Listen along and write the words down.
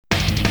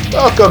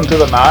Welcome to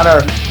the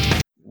Manor.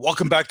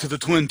 Welcome back to the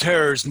Twin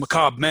Terrors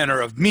Macabre Manor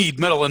of Mead,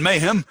 Metal, and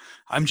Mayhem.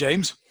 I'm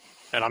James.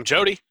 And I'm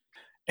Jody.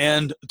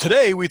 And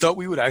today we thought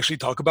we would actually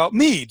talk about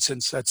mead,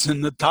 since that's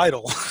in the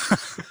title.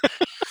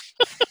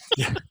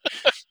 Yeah.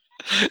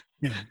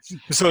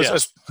 So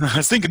Yes. I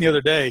was thinking the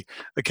other day,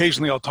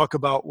 occasionally I'll talk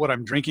about what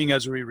I'm drinking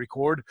as we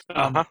record.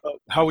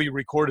 How we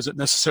record isn't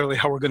necessarily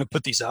how we're going to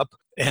put these up.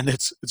 And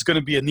it's going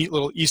to be a neat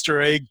little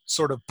Easter egg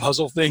sort of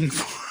puzzle thing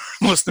for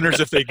listeners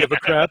if they give a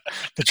crap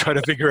to try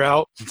to figure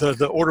out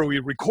the order we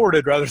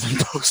recorded rather than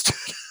posted.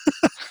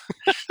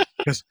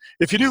 Because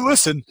if you do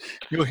listen,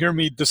 you'll hear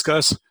me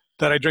discuss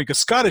that I drink a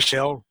Scottish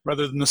ale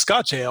rather than the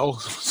Scotch ale.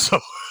 So,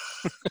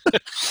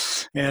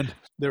 and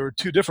there were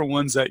two different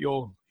ones that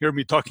you'll hear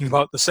me talking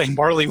about the same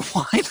barley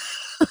wine.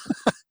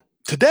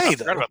 Today, I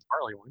forgot about the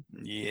barley wine.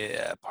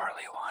 Yeah,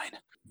 barley wine.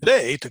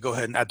 Today, to go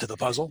ahead and add to the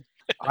puzzle,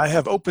 I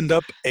have opened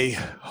up a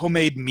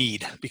homemade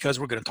mead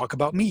because we're going to talk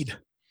about mead.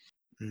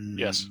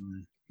 Yes.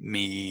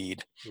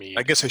 Mead.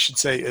 I guess I should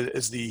say it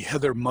is the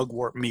Heather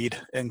Mugwort mead,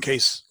 in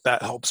case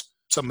that helps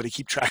somebody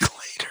keep track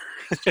later.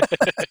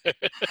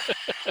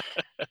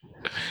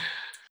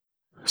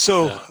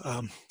 So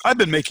I've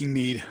been making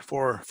mead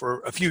for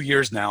a few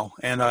years now,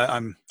 and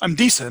I'm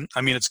decent.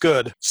 I mean, it's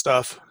good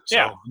stuff. So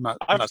Yeah,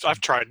 I've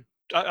tried.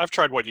 I've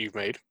tried what you've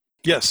made.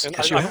 Yes, and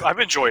yes I've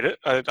enjoyed it.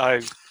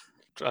 I've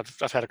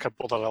had a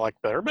couple that I like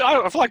better, but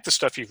I've liked the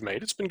stuff you've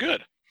made. It's been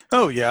good.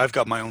 Oh yeah, I've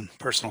got my own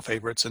personal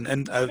favorites,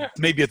 and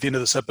maybe at the end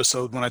of this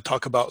episode, when I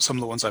talk about some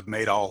of the ones I've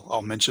made,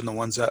 I'll mention the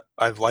ones that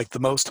I've liked the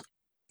most.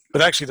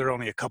 But actually, there are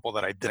only a couple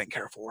that I didn't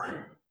care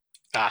for.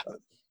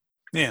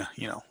 Yeah,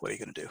 what are you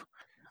going to do?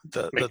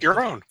 Make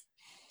your own.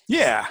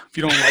 Yeah, if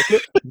you don't like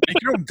it,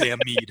 make your own damn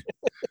mead,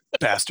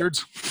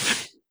 bastards.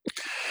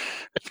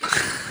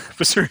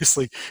 But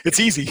seriously, it's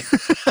easy.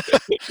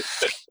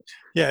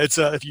 Yeah, it's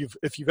if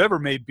you've ever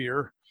made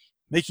beer,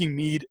 making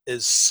mead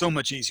is so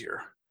much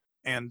easier.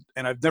 And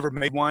I've never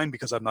made wine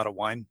because I'm not a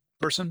wine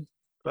person,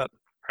 but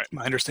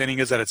my understanding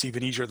is that it's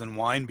even easier than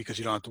wine because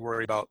you don't have to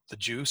worry about the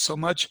juice so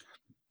much.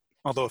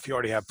 Although if you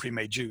already have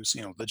pre-made juice,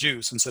 the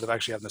juice instead of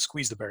actually having to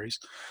squeeze the berries.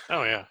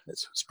 Oh yeah,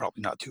 it's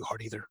probably not too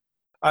hard either.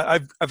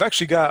 I've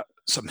actually got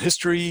some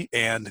history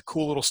and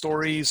cool little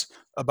stories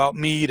about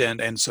mead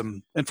and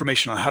some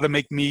information on how to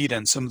make mead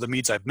and some of the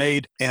meads I've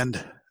made.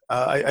 And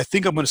I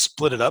think I'm going to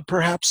split it up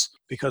perhaps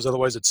because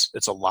otherwise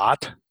it's a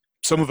lot.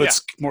 Some of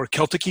it's more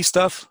Celtic-y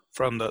stuff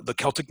from the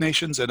Celtic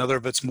nations, and other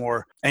of it's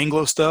more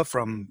Anglo stuff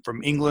from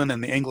England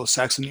and the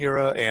Anglo-Saxon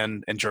era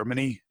and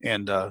Germany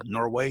and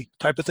Norway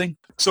type of thing.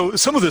 So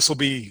some of this will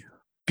be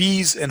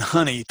bees and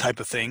honey type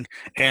of thing.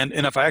 And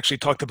if I actually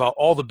talked about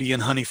all the bee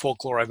and honey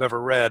folklore I've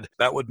ever read,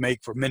 that would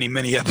make for many,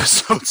 many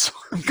episodes. So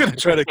I'm going to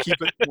try to keep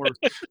it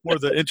more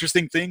the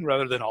interesting thing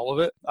rather than all of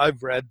it.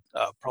 I've read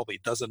probably a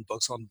dozen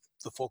books on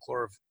the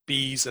folklore of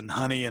bees and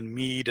honey and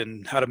mead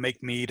and how to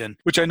make mead, and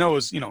which I know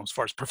is, as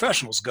far as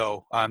professionals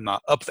go, I'm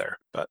not up there.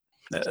 But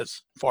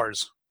as far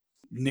as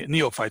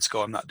neophytes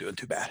go, I'm not doing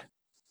too bad.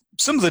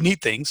 Some of the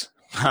neat things.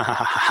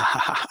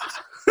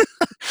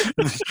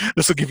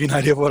 This will give you an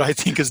idea of what I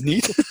think is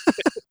neat.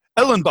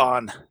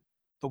 Ellenbahn,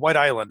 the White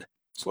Island.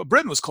 It's what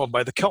Britain was called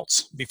by the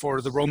Celts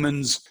before the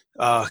Romans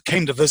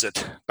came to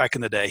visit back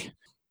in the day.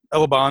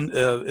 Ellenbahn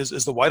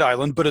is the White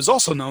Island, but is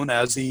also known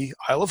as the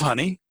Isle of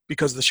Honey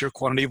because of the sheer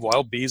quantity of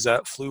wild bees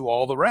that flew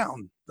all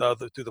around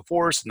through the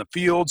forest and the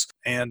fields.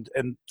 And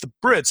the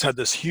Brits had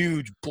this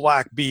huge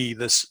black bee.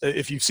 This,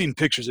 if you've seen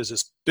pictures, is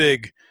this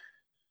big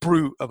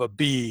brute of a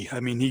bee. I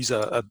mean, he's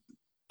a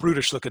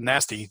brutish-looking,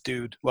 nasty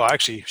dude. Well,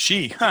 actually,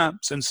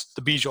 since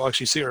the bees you'll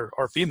actually see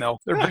are female,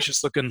 they're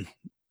vicious-looking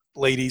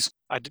ladies.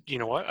 You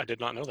know what? I did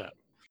not know that.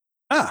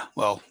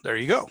 Well, there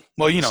you go.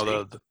 Well,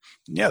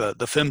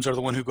 the femmes are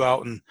the one who go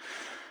out and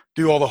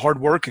do all the hard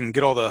work and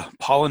get all the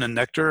pollen and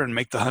nectar and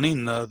make the honey,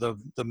 and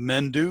the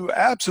men do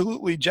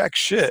absolutely jack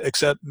shit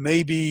except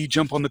maybe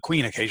jump on the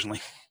queen occasionally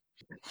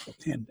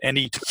and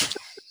eat.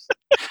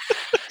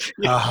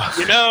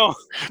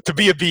 To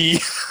be a bee.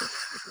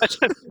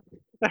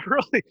 That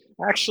really,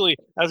 actually,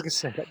 I was going to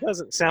say, that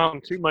doesn't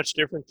sound too much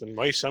different than the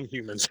way some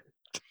humans.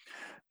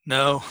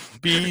 No,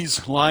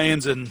 bees,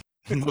 lions, and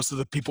most of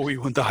the people we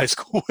went to high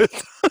school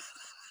with.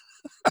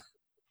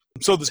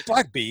 So this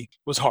black bee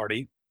was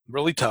hardy,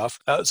 really tough.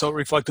 So it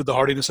reflected the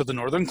hardiness of the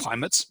northern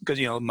climates because,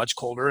 much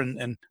colder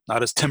and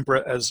not as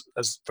temperate as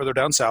further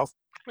down south.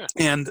 Yeah.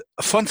 And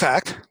a fun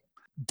fact,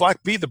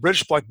 black bee, the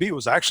British black bee,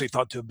 was actually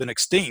thought to have been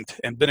extinct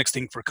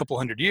for a couple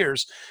hundred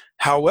years.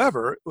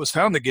 However, it was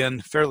found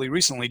again fairly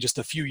recently, just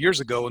a few years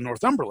ago in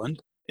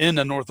Northumberland, in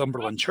a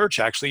Northumberland church,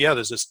 actually. Yeah,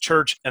 there's this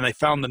church, and they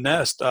found the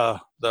nest, the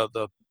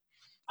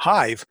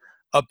hive,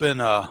 up in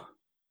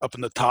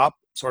the top,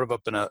 sort of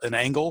up in an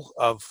angle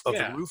of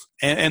the roof,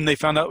 and they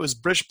found out it was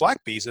British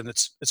black bees, and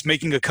it's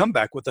making a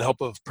comeback with the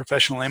help of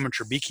professional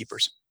amateur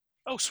beekeepers.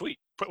 Oh, sweet!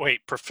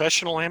 Wait,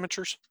 professional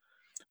amateurs?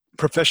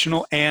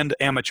 Professional and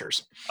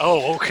amateurs.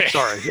 Oh, okay.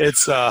 Sorry,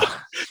 it's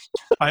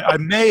I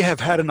may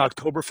have had an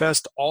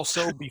Oktoberfest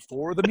also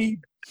before the mead,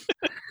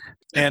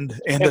 and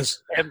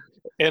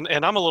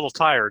I'm a little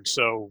tired,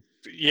 so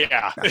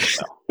Yeah. Well,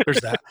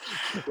 there's that.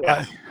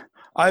 Yeah.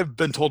 I've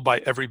been told by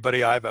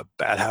everybody I have a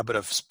bad habit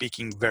of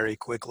speaking very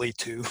quickly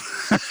too.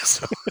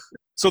 so,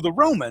 so the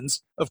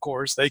Romans, of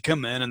course, they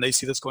come in and they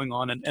see this going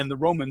on, and the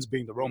Romans,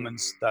 being the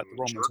Romans that the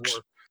Romans Jerks.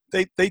 were,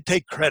 they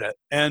take credit,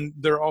 and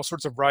there are all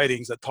sorts of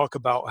writings that talk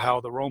about how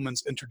the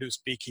Romans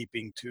introduced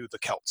beekeeping to the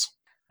Celts.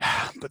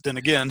 But then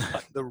again,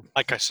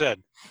 Like I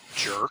said,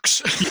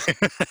 jerks.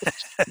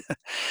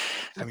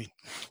 I mean,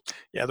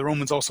 yeah, the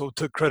Romans also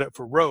took credit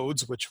for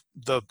roads, which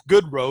the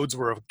good roads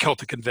were a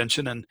Celtic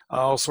invention, and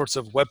all sorts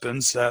of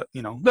weapons that,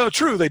 no,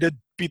 true, they did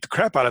beat the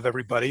crap out of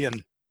everybody.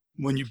 And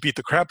when you beat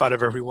the crap out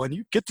of everyone,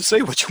 you get to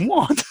say what you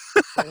want.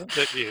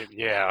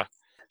 Yeah.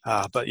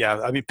 But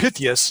yeah, I mean,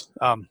 Pythias,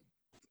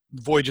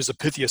 voyages of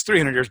Pythias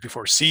 300 years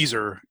before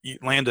Caesar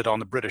landed on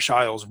the British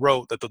Isles,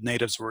 wrote that the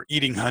natives were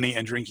eating honey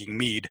and drinking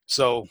mead.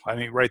 So, I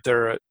mean, right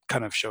there, it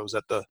kind of shows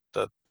that the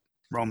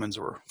Romans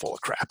were full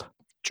of crap.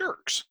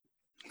 Jerks.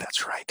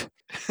 That's right.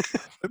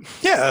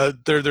 Yeah,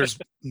 there's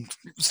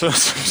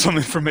some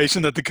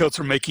information that the Celts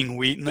were making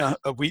wheat and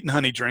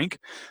honey drink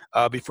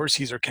before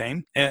Caesar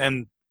came,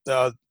 and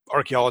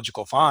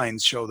archaeological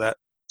finds show that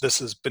this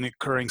has been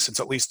occurring since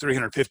at least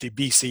 350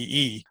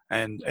 BCE,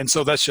 and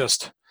so that's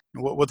just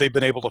what they've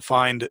been able to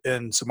find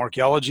in some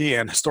archaeology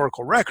and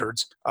historical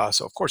records.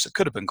 So of course it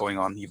could have been going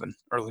on even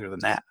earlier than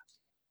that.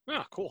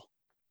 Yeah, cool.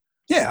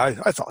 Yeah,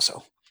 I thought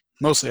so.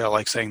 Mostly I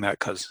like saying that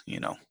because,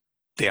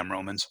 damn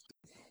Romans.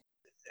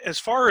 As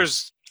far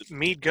as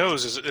mead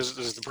goes,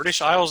 is the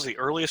British Isles the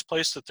earliest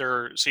place that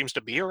there seems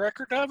to be a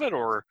record of it,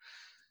 or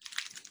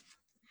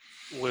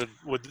would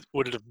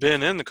it have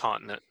been in the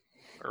continent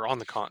or on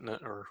the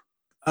continent, or?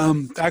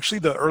 Actually,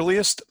 the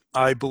earliest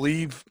I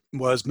believe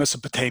was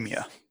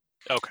Mesopotamia.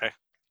 Okay.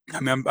 I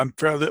mean, I'm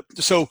proud of it.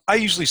 So I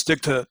usually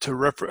stick to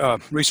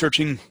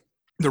researching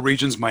the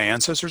regions my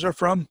ancestors are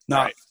from,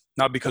 not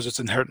because it's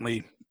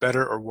inherently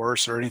better or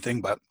worse or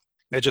anything, but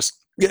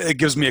it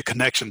gives me a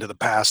connection to the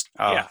past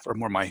from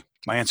where my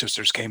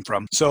ancestors came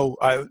from. So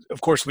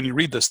of course, when you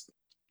read this,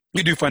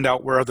 you do find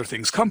out where other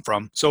things come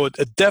from. So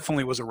it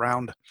definitely was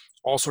around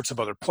all sorts of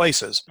other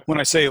places. When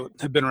I say it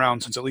had been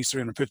around since at least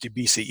 350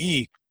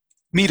 BCE,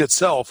 mead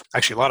itself,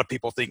 actually a lot of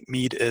people think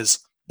mead is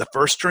the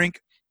first drink.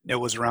 It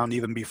was around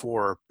even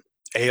before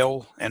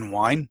ale and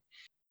wine.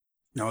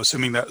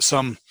 Assuming that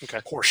some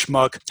poor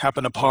schmuck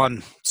happened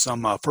upon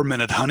some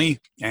fermented honey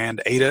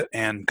and ate it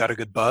and got a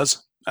good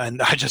buzz.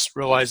 And I just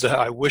realized that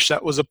I wish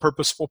that was a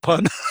purposeful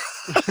pun.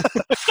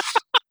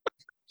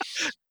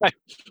 I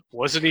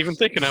wasn't even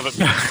thinking of it.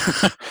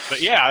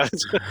 But yeah.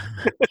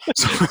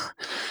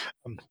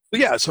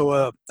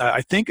 So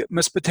I think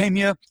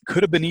Mesopotamia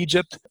could have been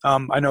Egypt.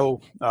 I know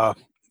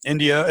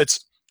India.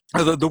 It's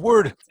the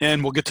word,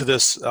 and we'll get to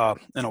this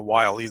in a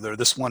while, either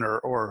this one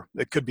or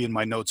it could be in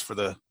my notes for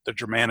the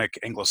Germanic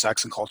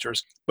Anglo-Saxon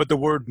cultures. But the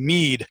word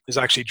mead is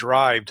actually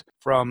derived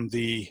from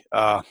the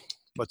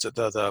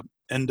the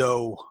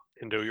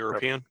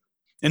Indo-European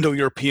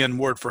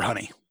word for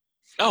honey.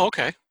 Oh,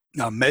 okay.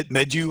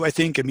 Medu, I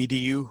think,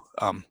 M-E-D-U.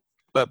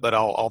 But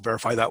I'll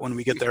verify that when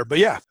we get there. But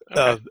yeah,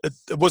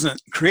 it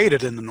wasn't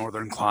created in the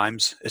northern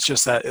climes. It's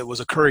just that it was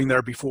occurring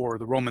there before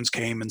the Romans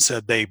came and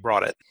said they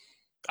brought it.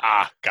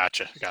 Ah,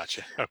 gotcha.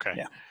 Okay.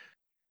 Yeah.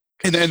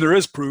 And there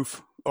is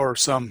proof, or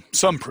some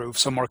proof,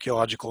 some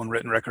archaeological and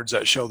written records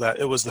that show that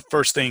it was the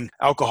first thing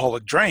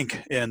alcoholic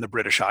drank in the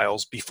British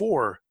Isles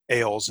before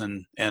ales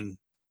and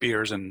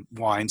beers and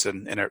wines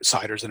and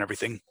ciders and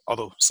everything.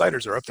 Although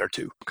ciders are up there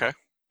too. Okay.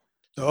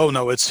 Oh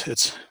no,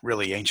 it's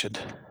really ancient.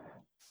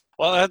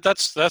 Well,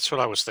 that's what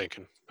I was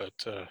thinking, but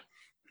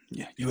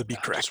yeah, you would be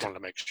correct. I just wanted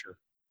to make sure.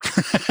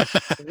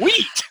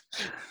 Wheat.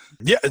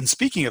 Yeah, and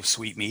speaking of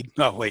sweet mead,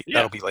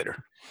 that'll be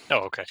later. Oh,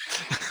 okay.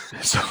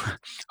 So,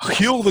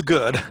 Hule the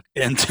Good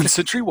in 10th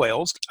century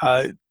Wales.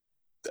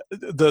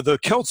 The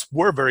Celts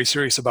were very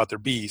serious about their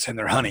bees and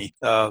their honey.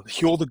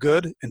 Hule the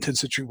Good in 10th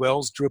century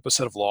Wales drew up a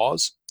set of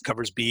laws,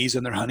 covers bees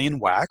and their honey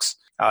and wax.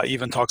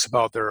 Even talks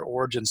about their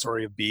origin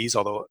story of bees,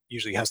 although it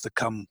usually has to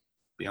come,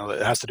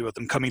 it has to do with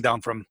them coming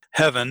down from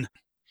heaven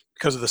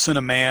because of the sin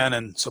of man,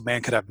 and so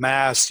man could have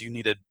mass. You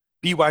needed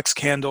beeswax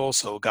candles,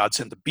 so God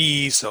sent the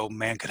bees, so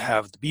man could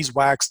have the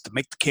beeswax to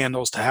make the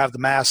candles to have the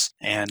mass,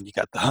 and you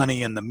got the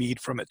honey and the mead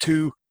from it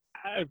too.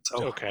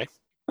 Okay.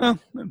 Well,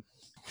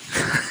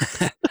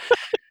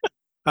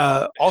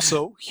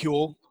 also,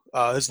 Hule,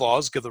 his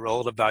laws give the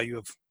relative value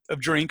of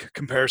drink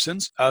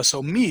comparisons.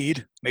 So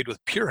mead, made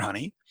with pure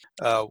honey,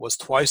 was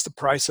twice the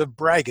price of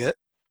braggot,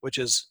 which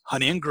is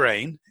honey and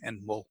grain,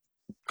 and we'll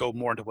go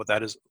more into what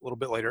that is a little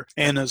bit later,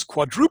 and is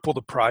quadruple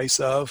the price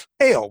of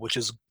ale, which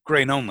is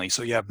grain only.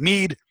 So you have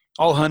mead,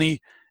 all honey,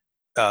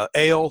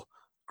 ale,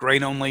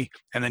 grain only,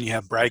 and then you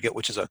have braggot,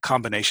 which is a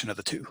combination of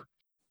the two.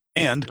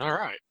 And all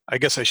right, I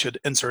guess I should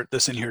insert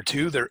this in here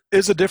too. There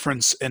is a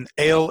difference in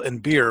ale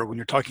and beer when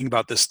you're talking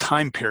about this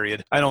time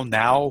period. I know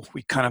now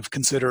we kind of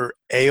consider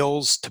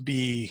ales to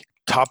be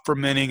top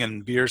fermenting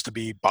and beers to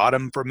be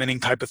bottom fermenting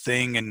type of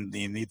thing, and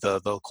you need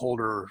the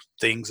colder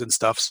things and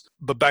stuffs.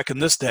 But back in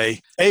this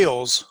day,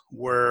 ales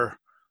were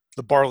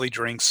the barley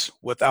drinks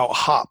without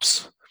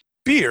hops.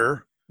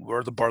 Beer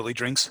were the barley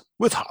drinks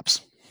with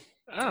hops.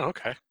 Oh,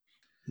 okay.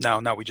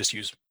 Now we just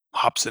use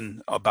hops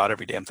in about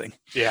every damn thing.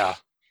 Yeah.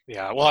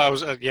 Yeah. Well, I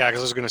was because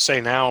I was going to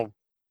say now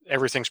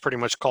everything's pretty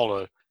much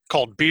called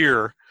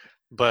beer,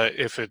 but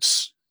if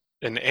it's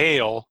an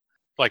ale,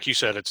 like you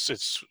said,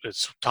 it's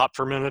top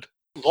fermented.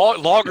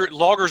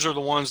 Lagers are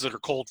the ones that are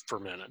cold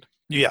fermented.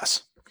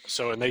 Yes.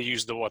 So, and they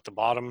use the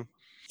bottom.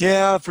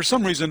 Yeah, for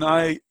some reason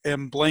I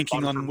am blanking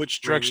Bottom on from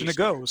which direction it yeast.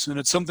 goes, and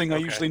it's something I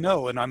Okay. usually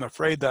know, and I'm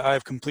afraid that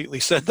I've completely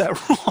said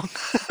that wrong.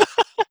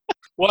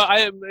 Well,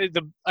 I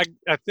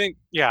think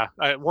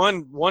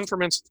one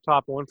ferments at the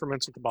top, one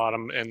ferments at the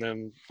bottom, and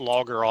then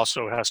lager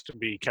also has to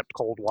be kept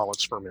cold while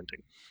it's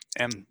fermenting.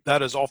 And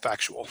that is all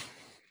factual.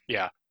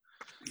 Yeah.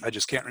 I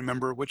just can't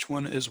remember which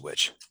one is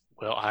which.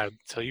 Well, I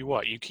tell you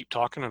what, you keep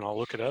talking and I'll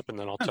look it up and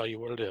then I'll tell you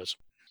what it is.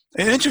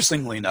 And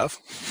interestingly enough,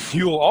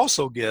 Huel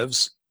also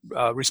gives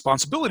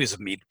responsibilities of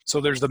mead.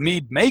 So there's the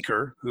mead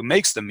maker who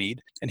makes the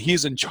mead, and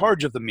he's in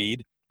charge of the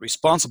mead,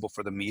 responsible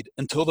for the mead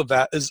until the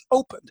vat is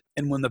opened.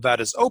 And when the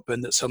vat is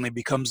opened, it suddenly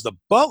becomes the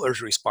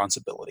butler's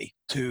responsibility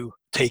to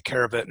take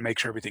care of it and make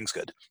sure everything's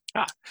good.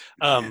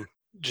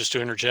 Just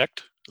to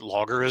interject,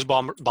 lager is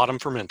bottom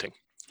fermenting.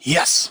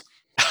 Yes.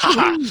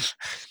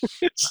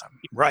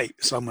 Right.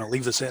 So I'm going to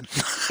leave this in.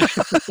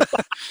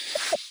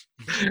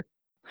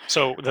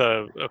 So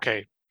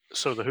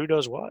the who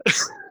does what?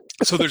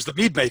 So there's the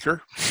mead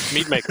maker.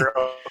 Mead maker.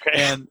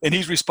 Okay. And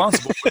he's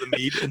responsible for the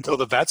mead until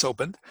the vat's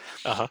opened.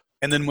 Uh-huh.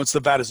 And then once the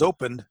vat is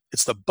opened,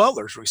 it's the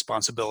butler's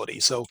responsibility.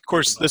 So, of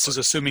course, this is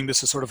assuming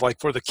this is sort of like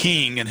for the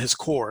king and his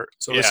court.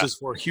 So this is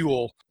for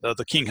Huel,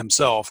 the king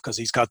himself, because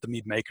he's got the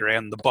mead maker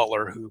and the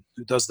butler who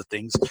does the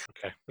things.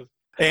 Okay.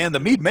 And the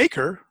mead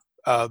maker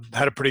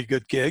had a pretty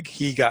good gig.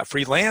 He got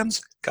free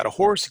lands, got a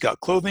horse, he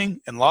got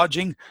clothing and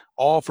lodging,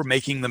 all for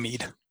making the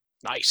mead.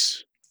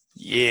 Nice.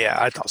 Yeah,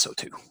 I thought so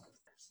too.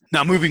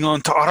 Now moving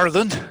on to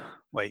Ireland.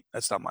 Wait,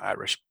 that's not my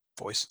Irish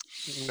voice.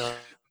 No,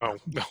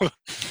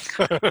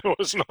 it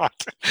was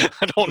not.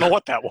 I don't know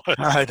what that was.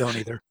 I don't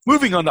either.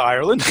 Moving on to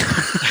Ireland.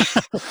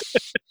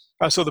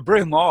 So the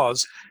Brehon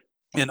laws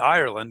in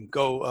Ireland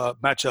go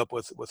match up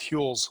with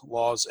Huel's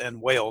laws in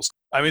Wales.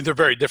 I mean, they're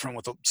very different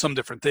with some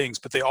different things,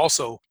 but they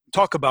also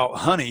talk about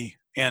honey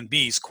and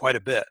bees quite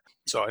a bit.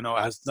 So I know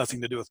it has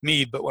nothing to do with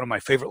mead, but one of my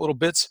favorite little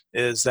bits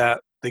is that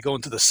they go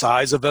into the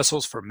size of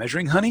vessels for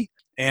measuring honey,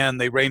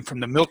 and they range from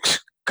the milk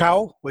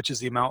cow, which is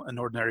the amount an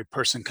ordinary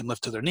person can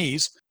lift to their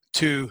knees,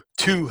 to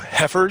 2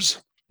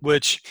 heifers,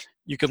 which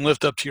you can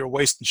lift up to your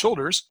waist and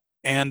shoulders,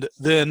 and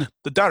then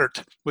the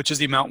dart, which is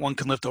the amount one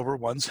can lift over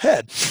one's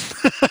head.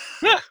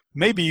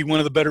 Maybe one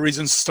of the better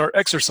reasons to start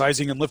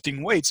exercising and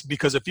lifting weights,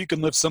 because if you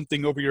can lift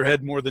something over your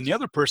head more than the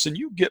other person,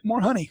 you get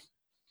more honey.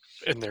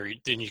 And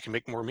then you can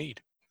make more mead.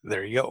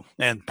 There you go.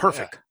 And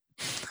perfect. Yeah.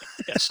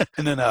 Yes.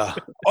 And then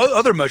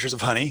other measures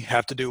of honey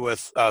have to do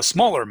with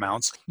smaller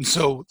amounts.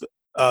 So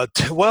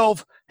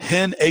 12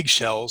 hen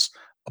eggshells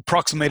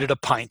approximated a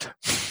pint.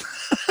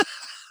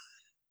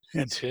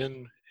 And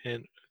 10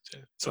 hen.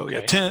 So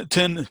okay. yeah,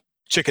 10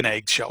 chicken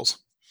egg shells.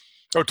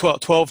 Or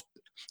 12.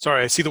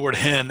 Sorry, I see the word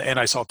hen and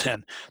I saw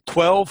 10.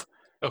 12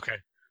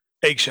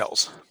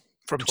 eggshells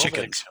from 12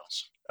 chickens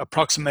eggshells.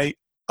 approximate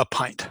a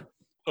pint.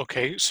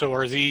 Okay, so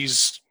are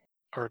these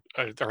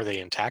are they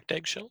intact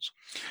eggshells?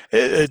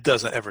 It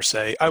doesn't ever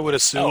say. I would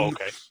assume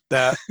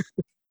that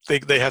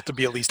they have to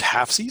be at least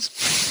halfsies.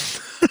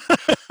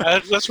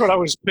 That's what I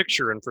was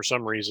picturing for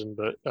some reason,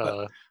 but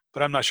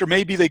I'm not sure.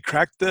 Maybe they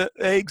cracked the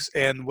eggs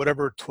and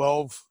whatever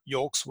 12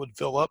 yolks would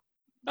fill up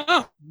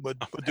would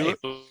do it.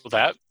 Well,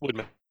 that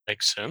would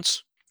make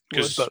sense.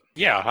 Because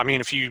I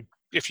mean, if you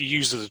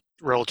use a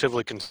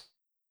relatively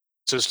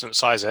consistent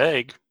size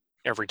egg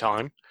every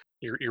time,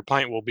 your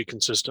pint will be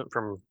consistent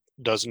from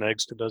dozen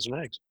eggs to dozen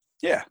eggs.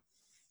 Yeah,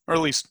 or at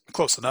least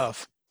close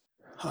enough.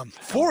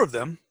 4 of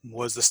them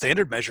was the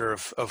standard measure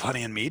of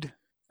honey and mead.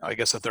 I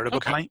guess a third of a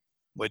pint,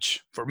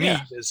 which for me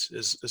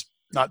is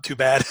not too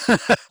bad.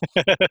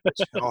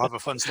 I'll have a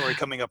fun story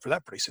coming up for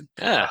that pretty soon.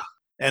 Yeah.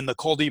 And the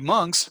Chaldee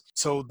monks.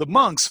 So the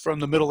monks from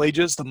the Middle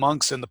Ages, the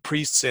monks and the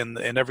priests and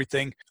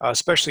everything,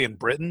 especially in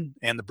Britain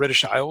and the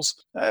British Isles,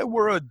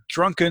 were a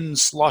drunken,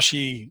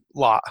 sloshy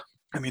lot.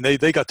 I mean,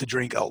 they got to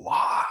drink a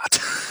lot.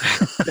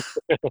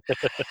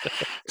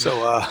 So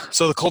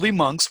the Chaldee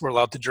monks were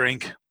allowed to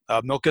drink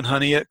milk and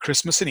honey at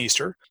Christmas and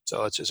Easter.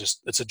 So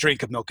it's a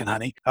drink of milk and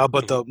honey.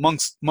 But the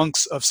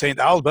monks of St.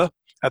 Alba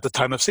at the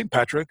time of St.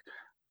 Patrick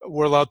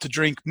were allowed to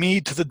drink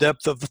mead to the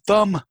depth of the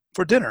thumb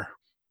for dinner.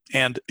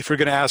 And if you're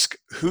going to ask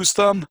whose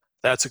thumb,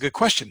 that's a good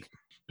question.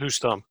 Whose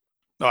thumb?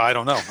 Oh, I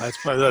don't know.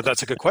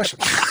 That's a good question.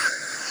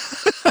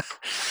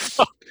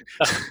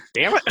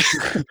 Damn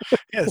it.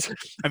 Yes.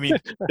 I mean,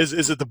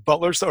 is it the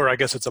butler's thumb, or I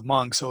guess it's a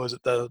monk, so is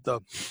it the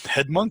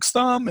head monk's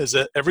thumb? Is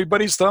it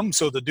everybody's thumb?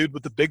 So the dude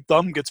with the big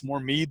thumb gets more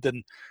mead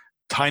than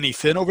tiny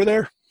Finn over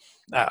there?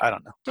 I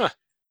don't know. Huh.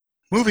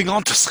 Moving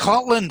on to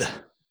Scotland.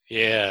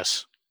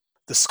 Yes.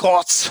 The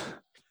Scots,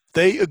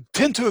 they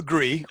tend to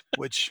agree,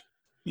 which,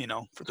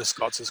 for the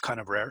Scots is kind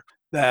of rare,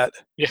 that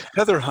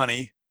heather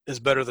honey is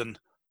better than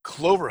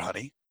clover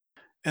honey.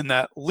 and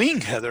that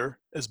ling heather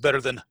is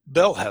better than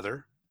bell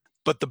heather.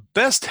 But the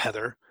best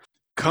heather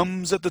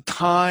comes at the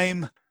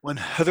time when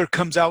heather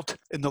comes out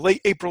in the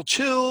late April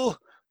chill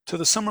to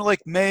the summer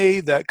like May.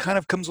 That kind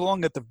of comes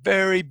along at the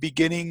very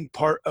beginning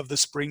part of the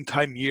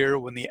springtime year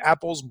when the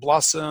apples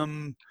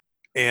blossom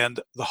and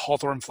the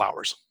hawthorn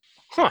flowers.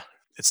 Huh.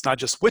 It's not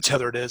just which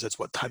heather it is, it's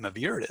what time of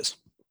year it is.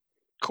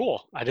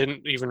 Cool. I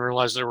didn't even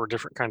realize there were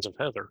different kinds of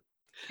heather.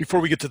 Before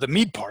we get to the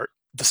mead part,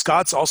 the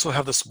Scots also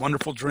have this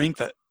wonderful drink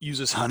that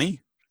uses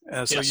honey.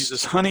 So it Yes.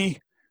 uses honey,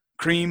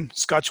 cream,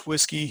 Scotch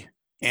whiskey,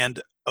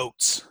 and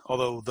oats,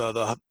 although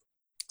the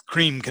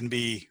cream can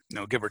be,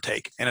 give or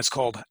take. And it's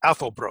called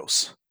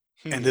Athelbros.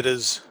 And it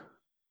is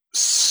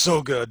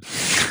so good.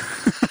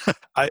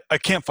 I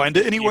can't find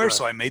it anywhere,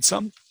 so I made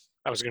some.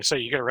 I was going to say,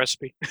 you got a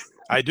recipe?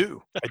 I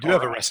do. I do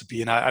have a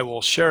recipe, and I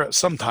will share it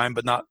sometime,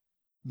 but not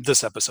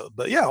this episode.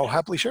 But yeah, I'll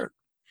happily share it.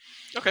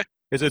 Okay.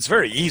 It's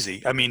very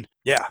easy. I mean,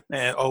 yeah.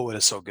 It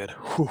is so good.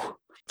 Whew.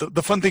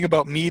 The fun thing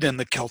about mead in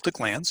the Celtic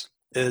lands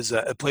is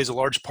it plays a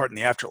large part in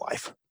the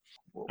afterlife.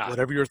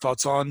 Whatever your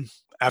thoughts on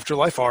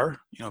afterlife are,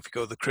 if you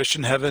go to the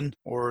Christian heaven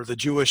or the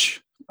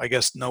Jewish, I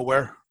guess,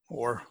 nowhere,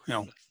 or,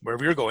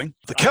 wherever you're going.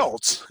 The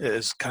Celts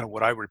is kind of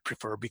what I would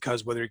prefer,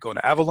 because whether you're going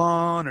to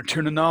Avalon or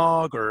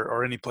Tirnanog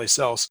or any place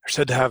else, they're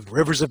said to have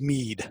rivers of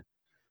mead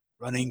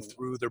running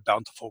through their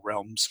bountiful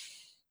realms.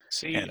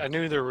 See, I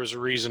knew there was a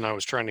reason I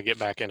was trying to get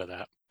back into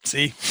that.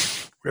 See,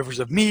 rivers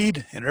of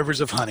mead and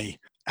rivers of honey,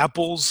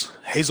 apples,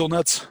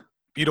 hazelnuts,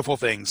 beautiful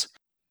things.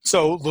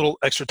 So, little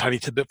extra tiny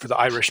tidbit for the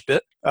Irish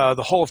bit.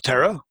 The Hall of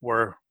Tara,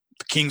 where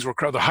the kings were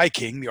crowned, the High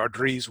King, the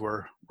Ardries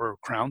were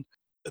crowned.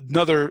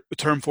 Another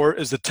term for it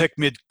is the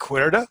Techmid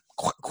Cuerda.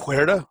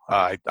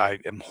 I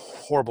am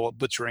horrible at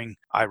butchering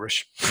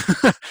Irish.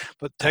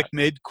 But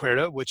Techmid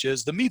Cuerda, which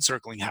is the mead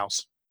circling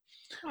house.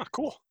 Oh,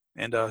 cool.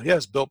 And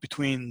it's built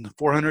between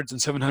 400s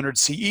and 700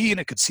 CE, and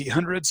it could seat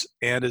hundreds,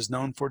 and is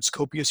known for its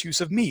copious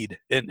use of mead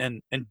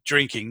and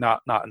drinking,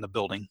 not in the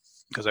building,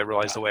 because I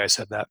realized the way I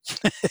said that.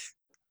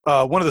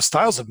 One of the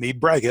styles of mead,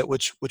 braggot,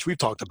 which we've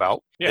talked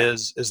about,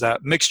 is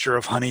that mixture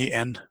of honey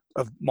and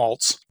of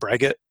malts.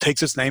 Braggot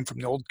takes its name from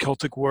the old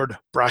Celtic word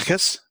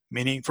brachus,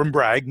 meaning from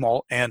brag,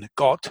 malt, and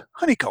got,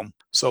 honeycomb.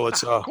 So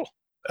it's cool.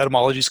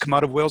 Etymologies come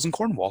out of Wales and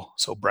Cornwall.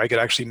 So braggot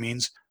actually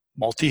means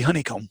malty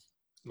honeycomb.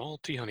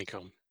 Malty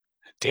honeycomb.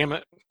 Damn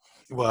it.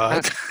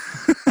 What?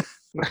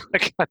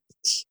 I got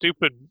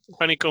stupid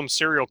honeycomb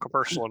cereal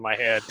commercial in my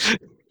head.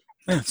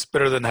 It's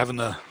better than having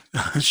the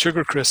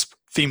Sugar Crisp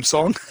theme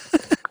song.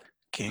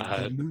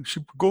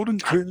 Super Golden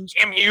Crisp.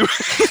 Damn you.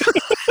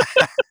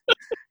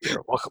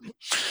 You're welcome.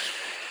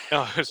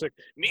 It's like,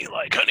 me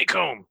like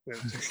honeycomb.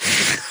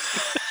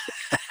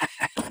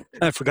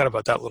 I forgot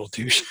about that little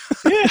douche.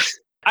 Yeah,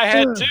 I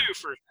had to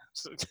for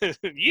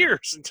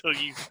years until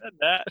you said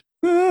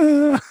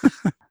that.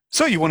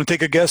 So you want to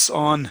take a guess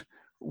on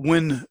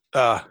when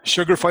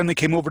sugar finally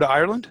came over to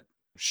Ireland?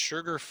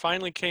 Sugar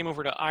finally came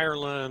over to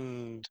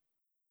Ireland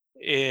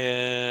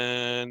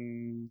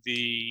in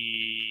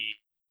the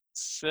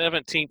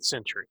 17th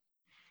century.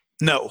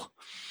 No.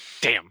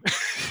 Damn.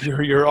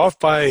 You're off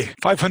by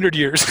 500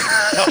 years.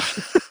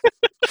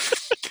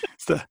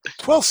 It's the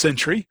 12th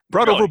century,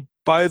 brought over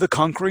by the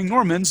conquering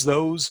Normans,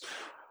 those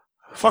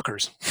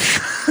fuckers.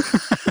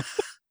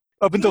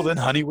 Up until then,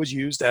 honey was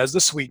used as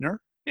the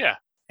sweetener. Yeah.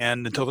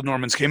 And until the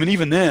Normans came, and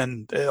even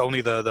then,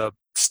 only the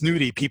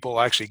snooty people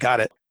actually got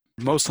it.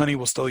 Most honey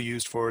was still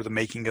used for the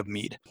making of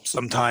mead,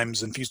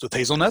 sometimes infused with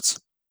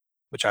hazelnuts,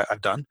 which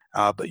I've done,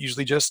 but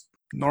usually just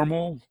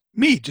normal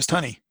mead, just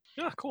honey.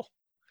 Yeah, cool.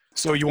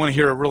 So you want to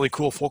hear a really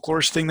cool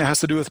folklorish thing that has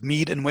to do with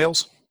mead in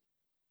Wales?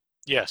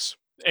 Yes.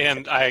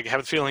 And I have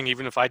a feeling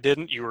even if I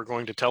didn't, you were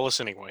going to tell us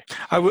anyway.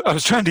 I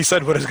was trying to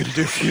decide what I was going to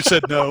do. You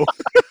said no.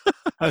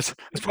 I was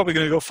probably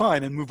going to go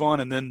fine and move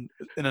on, and then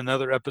in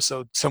another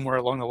episode somewhere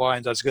along the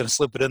lines, I was going to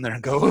slip it in there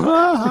and go,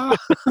 ah.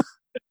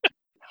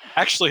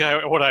 Actually,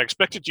 what I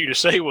expected you to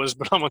say was,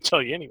 but I'm going to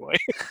tell you anyway.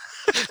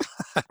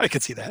 I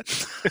could see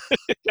that.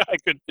 Yeah, I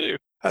could too.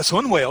 So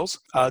in Wales,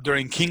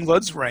 during King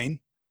Lud's reign,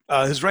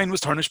 his reign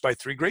was tarnished by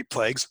 3 great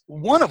plagues,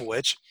 one of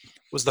which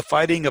was the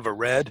fighting of a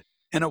red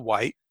and a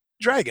white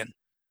dragon,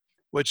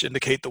 which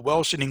indicate the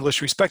Welsh and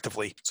English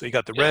respectively. So you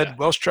got the red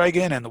Welsh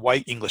dragon and the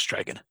white English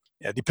dragon.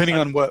 Yeah, depending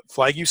on what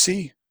flag you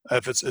see,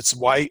 if it's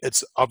white,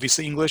 it's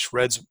obviously English,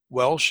 red's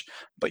Welsh,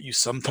 but you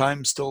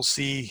sometimes still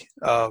see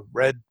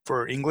red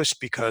for English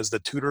because the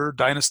Tudor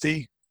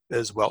dynasty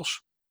is Welsh.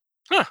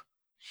 Huh.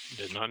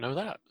 Did not know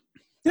that.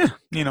 Yeah,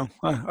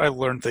 I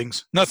learned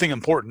things. Nothing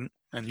important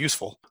and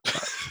useful,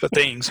 but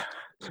things.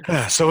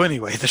 So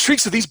anyway, the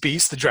shrieks of these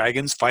beasts, the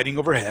dragons fighting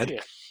overhead,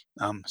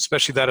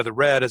 especially that of the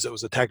red as it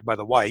was attacked by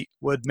the white,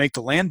 would make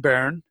the land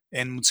barren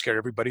and would scare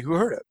everybody who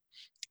heard it.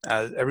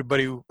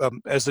 Everybody,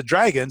 as the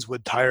dragons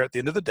would tire at the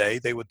end of the day,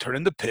 they would turn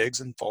into pigs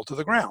and fall to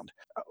the ground.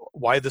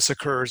 Why this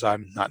occurs,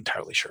 I'm not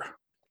entirely sure.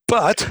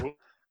 But,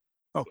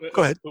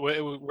 go ahead.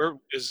 Where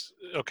is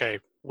okay?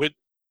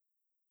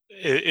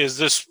 Is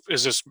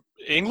this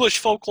English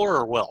folklore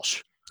or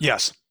Welsh?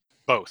 Yes,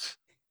 both.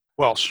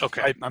 Welsh.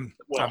 Okay, I'm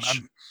Welsh.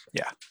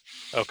 yeah.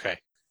 Okay,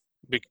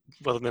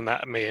 well, then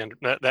that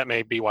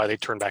may be why they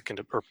turn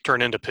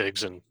into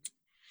pigs and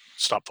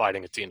stop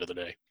fighting at the end of the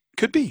day.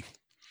 Could be.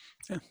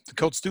 Yeah, the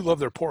Celts do love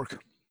their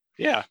pork.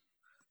 Yeah,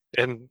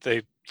 and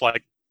they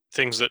like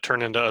things that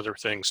turn into other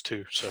things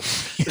too. So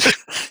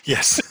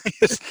yes,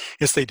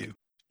 yes, they do.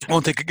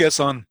 Want to take a guess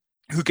on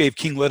who gave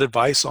King Lead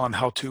advice on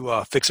how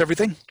to fix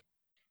everything?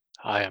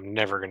 I am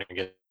never going to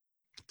get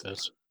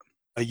this.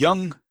 A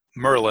young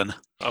Merlin.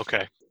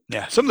 Okay.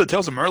 Yeah, some of the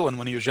tales of Merlin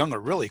when he was young are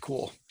really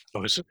cool. I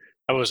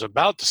was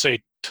about to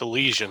say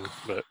Taliesin,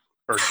 but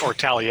or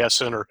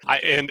Taliesin,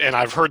 and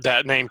I've heard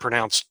that name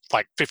pronounced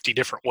like 50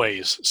 different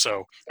ways. So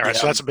all right,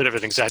 so that's a bit of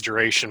an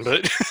exaggeration,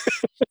 but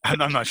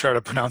I'm not sure how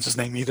to pronounce his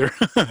name either.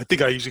 I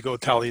think I usually go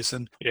with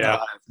Taliesin. Yeah, I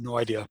have no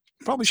idea.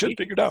 Probably should have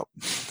figured out.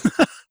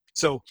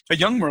 So a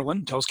young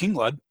Merlin tells King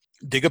Lud,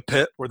 dig a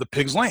pit where the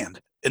pigs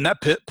land. In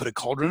that pit, put a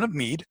cauldron of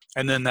mead,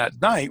 and then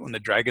that night, when the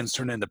dragons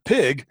turned into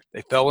pig,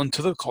 they fell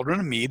into the cauldron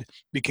of mead,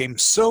 became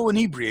so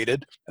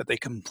inebriated that they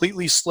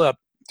completely slept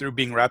through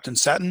being wrapped in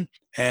satin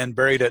and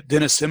buried at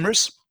Dinas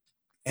Imris,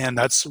 and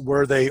that's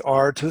where they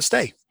are to this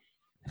day.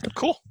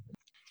 Cool.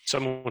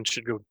 Someone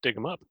should go dig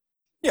them up.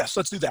 Yes,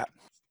 let's do that.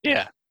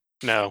 Yeah.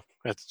 No,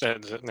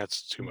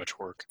 that's too much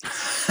work.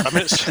 I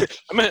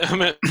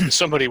meant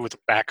somebody with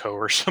a backhoe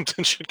or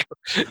something should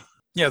go.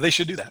 Yeah, they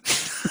should do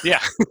that.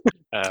 Yeah.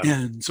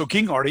 And so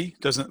King Artie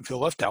doesn't feel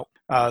left out.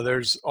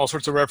 There's all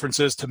sorts of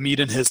references to mead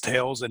in his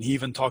tales, and he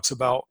even talks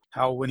about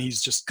how when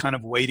he's just kind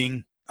of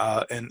waiting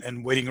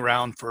and waiting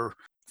around for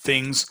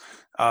things,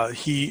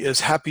 he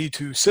is happy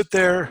to sit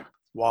there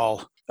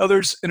while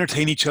others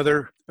entertain each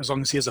other as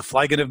long as he has a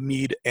flagon of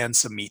mead and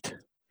some meat.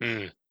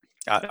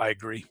 I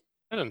agree.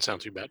 That doesn't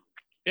sound too bad.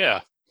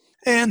 Yeah.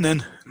 And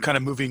then kind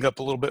of moving up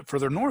a little bit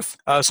further north.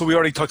 So we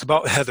already talked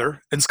about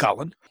heather in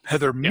Scotland.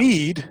 Heather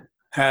mead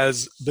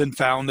has been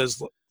found as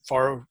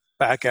far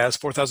back as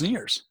 4,000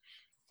 years.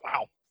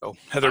 Wow. So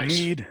heather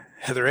mead,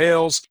 heather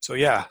ales. So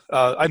yeah,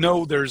 I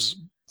know there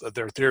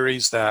are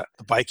theories that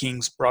the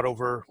Vikings brought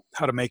over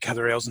how to make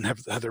heather ales and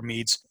heather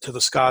meads to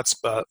the Scots,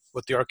 but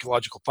with the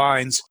archaeological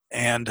finds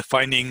and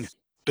finding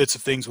bits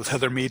of things with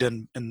heather mead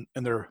in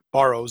their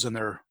barrows and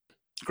their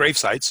grave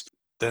sites,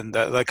 then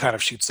that kind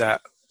of shoots that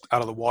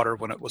out of the water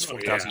when it was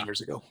 4,000 years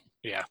ago.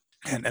 Yeah.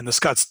 And the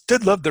Scots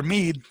did love their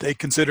mead. They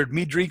considered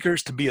mead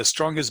drinkers to be as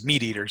strong as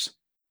meat eaters.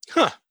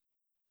 Huh.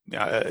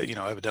 Yeah,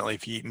 evidently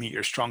if you eat meat,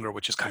 you're stronger,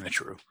 which is kind of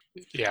true.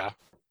 Yeah.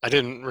 I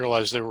didn't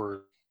realize there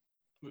were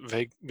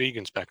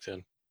vegans back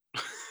then.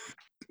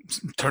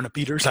 Turnip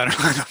eaters? I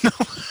don't know.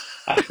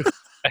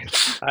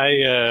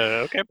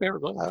 Okay.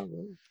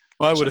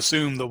 Well, I would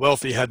assume the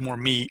wealthy had more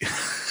meat.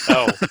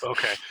 Oh,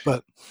 okay.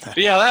 But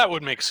yeah, that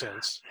would make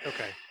sense.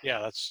 Okay.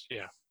 Yeah,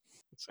 yeah.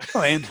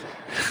 Oh, and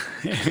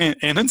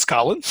in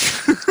Scotland,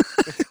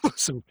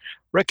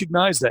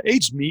 recognize that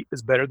aged meat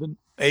is better than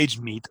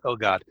aged meat. Oh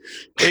God,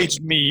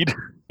 aged mead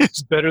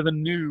is better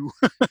than new.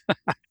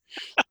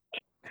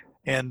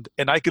 and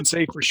I can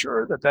say for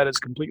sure that is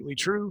completely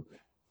true.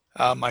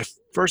 My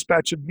first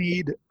batch of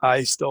mead,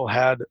 I still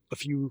had a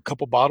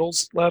couple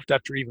bottles left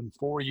after even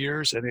 4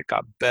 years, and it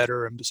got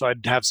better. And so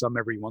I'd have some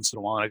every once in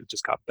a while. And it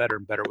just got better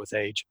and better with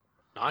age.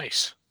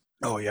 Nice.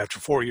 Oh yeah, after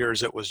 4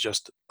 years, it was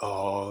just it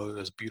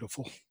was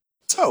beautiful.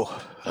 So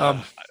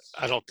I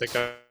don't think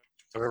I've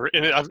ever.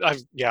 And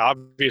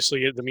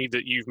obviously the mead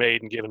that you've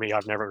made and given me,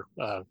 I've never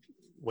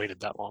waited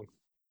that long.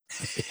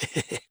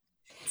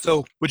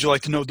 So, would you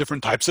like to know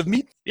different types of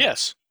mead?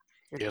 Yes.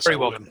 Very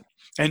welcome.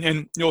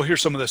 And you'll hear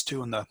some of this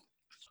too in the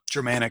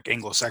Germanic,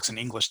 Anglo-Saxon,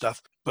 English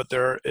stuff. But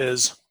there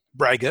is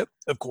braggot,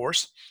 of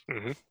course.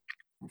 Mm-hmm.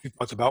 We've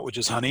talked about, which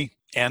is honey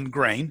and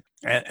grain,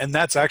 and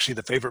that's actually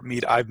the favorite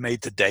mead I've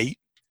made to date.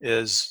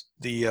 Is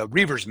the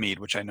Reaver's mead,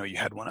 which I know you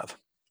had one of.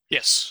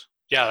 Yes.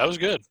 Yeah, that was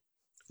good.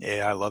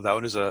 Yeah, I love that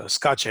one. It's a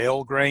Scotch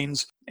ale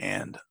grains,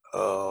 and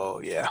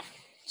oh yeah,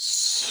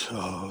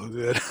 so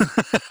good.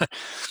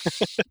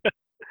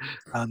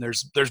 And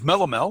there's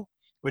Melomel,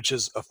 which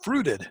is a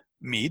fruited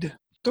mead.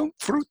 Don't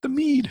fruit the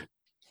mead.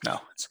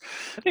 No.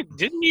 I think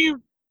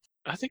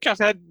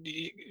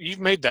you've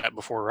made that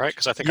before, right?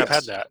 Because I think I've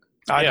had that.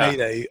 I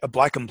made a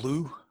black and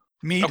blue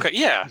mead. Okay,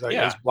 yeah.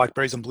 It's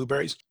blackberries and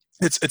blueberries.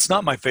 It's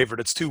not my favorite.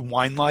 It's too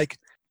wine-like,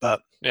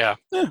 but yeah.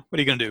 What are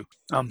you gonna do?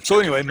 So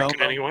anyway,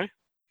 Melomel. Anyway.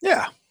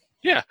 Yeah.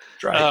 Yeah.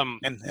 Try it.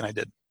 And I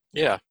did.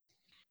 Yeah.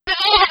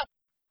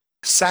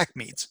 Sack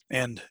meads.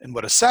 And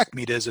what a sack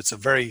mead is, it's a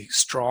very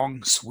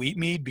strong, sweet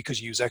mead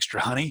because you use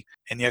extra honey,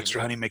 and the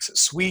extra honey makes it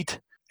sweet,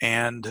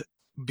 and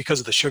because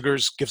of the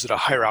sugars, gives it a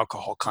higher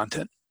alcohol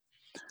content.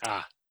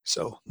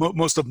 So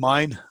most of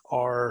mine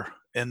are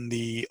in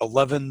the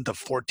 11 to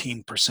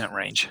 14%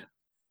 range.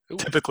 Ooh.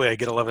 Typically, I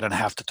get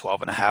 11.5 to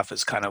 12.5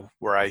 is kind of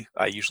where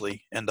I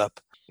usually end up.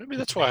 Maybe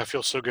that's why I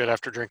feel so good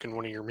after drinking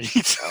one of your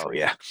meads. Oh,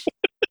 yeah.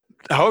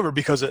 However,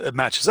 because it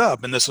matches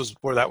up, and this was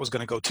where that was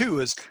going to go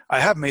too, is I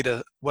have made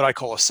what I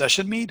call a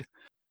session mead,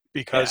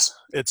 because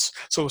it's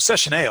so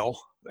session ale,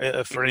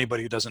 for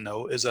anybody who doesn't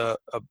know, is a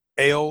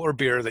ale or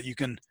beer that you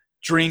can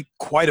drink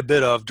quite a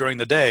bit of during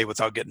the day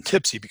without getting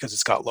tipsy because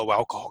it's got low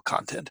alcohol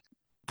content.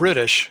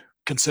 British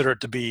consider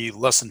it to be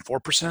less than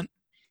 4%.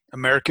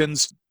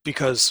 Americans,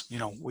 because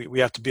we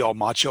have to be all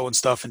macho and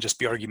stuff and just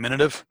be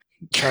argumentative,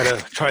 try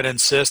to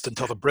insist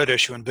until the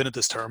British, who invented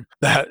this term,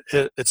 that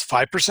it's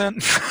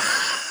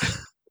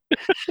 5%.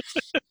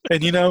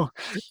 And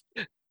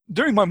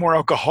during my more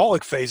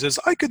alcoholic phases,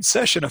 I could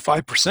session a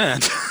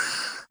 5%.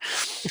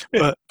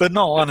 but in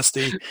all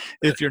honesty,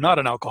 if you're not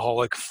an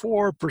alcoholic,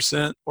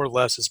 4% or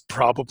less is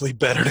probably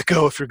better to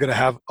go if you're going to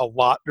have a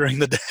lot during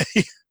the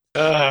day.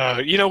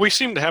 We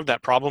seem to have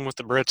that problem with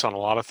the Brits on a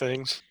lot of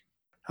things.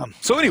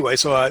 So anyway,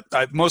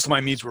 most of my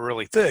meads were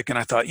really thick, and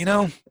I thought,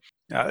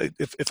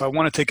 if I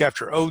want to take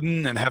after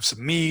Odin and have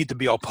some mead to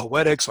be all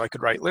poetic so I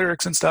could write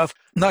lyrics and stuff,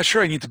 I'm not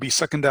sure I need to be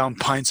sucking down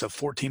pints of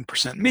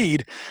 14%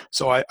 mead.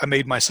 So I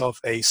made myself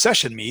a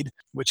session mead,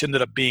 which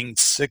ended up being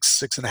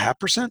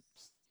 6.5%.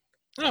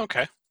 Oh,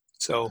 okay.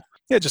 So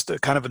yeah, just a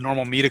kind of a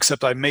normal mead,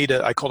 except I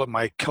called it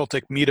my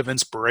Celtic mead of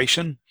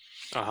inspiration.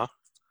 Uh-huh.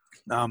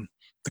 The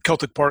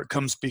Celtic part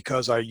comes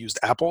because I used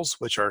apples,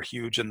 which are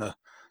huge in the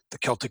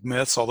Celtic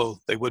myths, although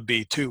they would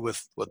be too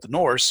with the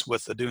Norse,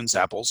 with the Dunes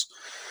apples.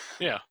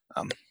 Yeah.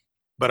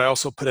 But I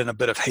also put in a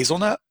bit of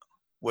hazelnut,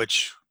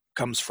 which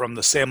comes from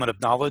the salmon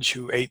of knowledge,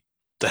 who ate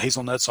the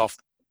hazelnuts off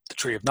the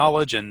tree of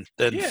knowledge, and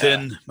then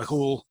Finn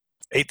McCool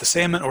ate the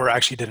salmon, or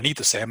actually didn't eat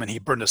the salmon. He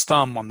burned his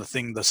thumb on the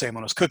thing the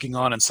salmon was cooking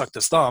on and sucked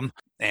his thumb,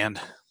 and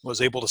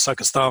was able to suck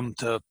his thumb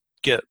to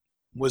get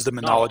wisdom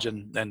and knowledge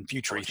and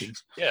future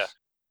things. Yeah.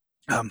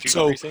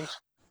 Future things?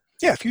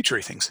 Yeah,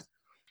 future things.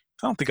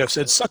 I don't think I've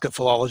said suck it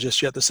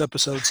philologist yet this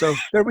episode, so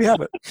there we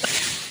have it.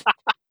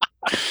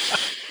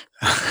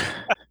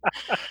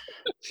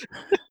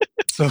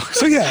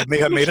 So yeah,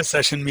 I made a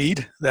session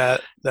mead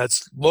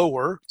that's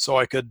lower, so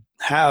I could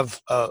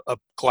have a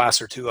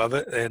glass or two of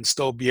it and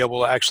still be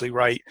able to actually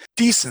write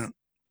decent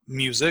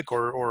music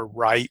or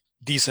write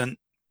decent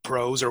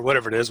prose or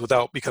whatever it is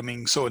without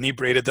becoming so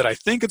inebriated that I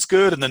think it's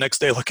good, and the next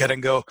day look at it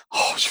and go,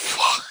 oh,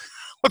 fuck,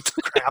 what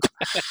the crap.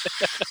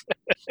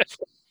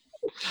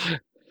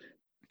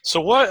 So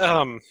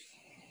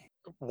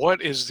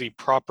what is the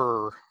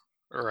proper,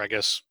 or I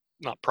guess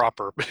not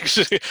proper,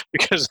 because the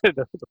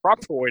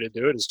proper way to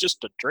do it is just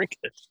to drink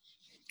it.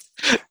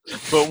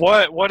 But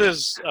what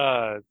is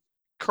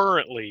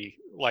currently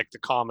like the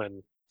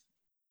common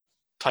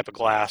type of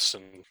glass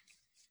and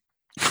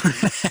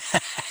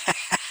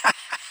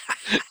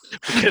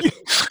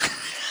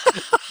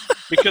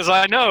because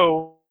I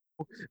know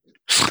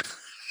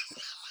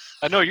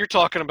you're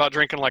talking about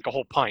drinking like a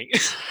whole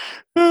pint.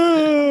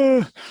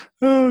 Great.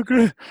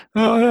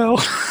 Oh,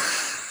 hell.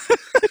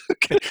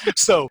 Okay.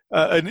 So,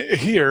 and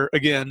here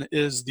again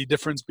is the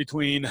difference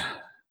between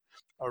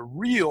a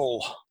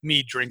real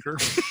mead drinker.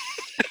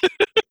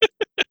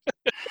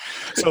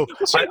 So,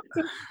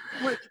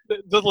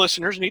 the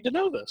listeners need to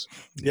know this.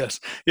 Yes,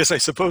 I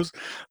suppose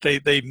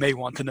they may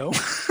want to know.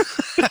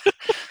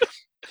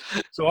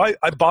 So I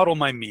bottle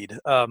my mead.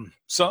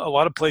 So a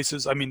lot of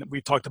places, I mean,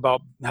 we talked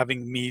about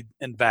having mead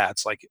in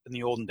vats like in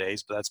the olden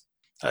days, but that's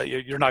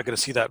you're not going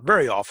to see that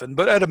very often.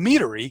 But at a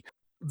meadery,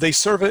 they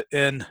serve it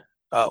in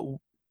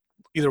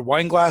either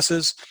wine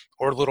glasses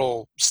or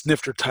little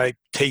snifter type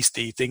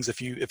tasty things.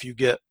 If you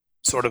get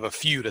sort of a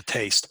few to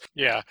taste.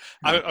 Yeah,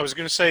 I was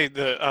going to say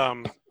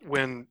the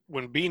when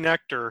Bee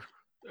Nectar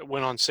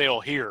went on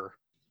sale here,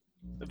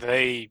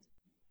 I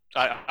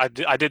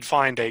did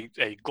find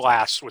a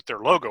glass with their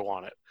logo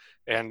on it,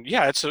 and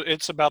yeah,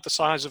 it's about the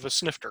size of a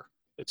snifter.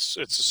 It's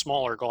a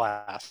smaller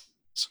glass.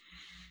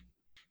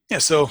 Yeah,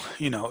 so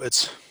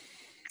it's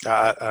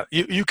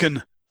you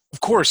can,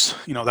 of course,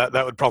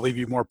 that would probably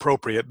be more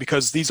appropriate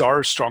because these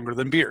are stronger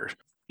than beer.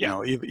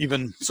 Yeah.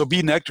 Even so,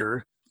 Bee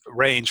Nectar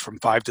range from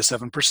 5 to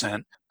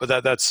 7%,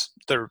 but that's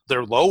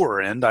their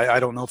lower end. I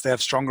don't know if they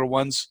have stronger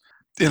ones,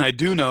 and I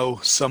do know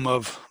some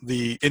of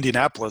the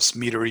Indianapolis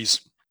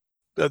meaderies.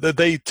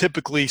 They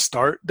typically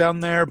start down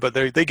there, but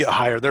they get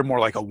higher. They're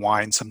more like a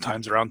wine,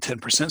 sometimes around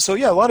 10%. So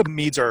yeah, a lot of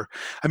meads are.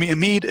 I mean, a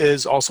mead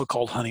is also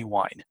called honey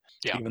wine,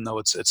 even though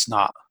it's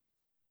not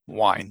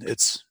wine.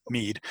 It's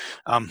mead.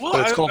 Well,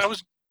 but it's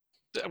called.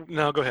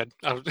 No, go ahead.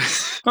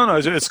 No,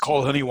 it's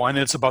called honey wine,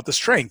 and it's about the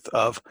strength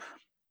of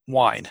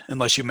wine,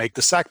 unless you make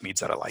the sack meads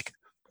that I like.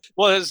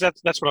 Well,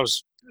 that's what I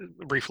was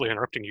briefly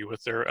interrupting you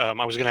with there.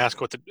 I was going to ask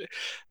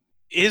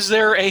is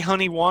there a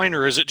honey wine,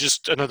 or is it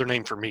just another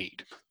name for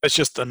mead? It's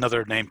just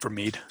another name for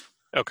mead.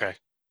 Okay. I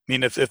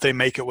mean, if they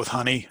make it with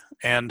honey,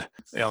 and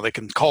they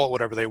can call it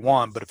whatever they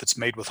want, but if it's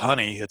made with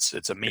honey, it's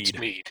a mead. It's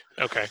mead.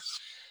 Okay.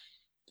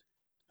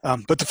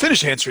 But to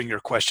finish answering your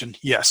question,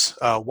 yes,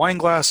 wine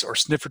glass or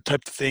sniffer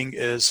type of thing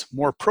is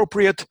more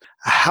appropriate.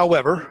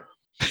 However,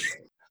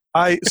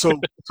 so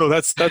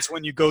that's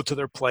when you go to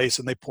their place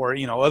and they pour,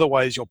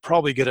 otherwise you'll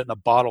probably get it in a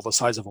bottle the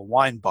size of a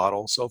wine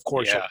bottle. So of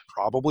course you'll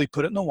probably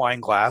put it in a wine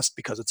glass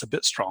because it's a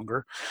bit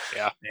stronger.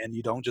 Yeah. And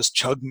you don't just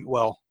chug,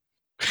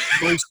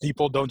 most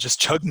people don't just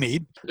chug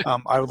mead.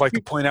 I would like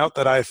to point out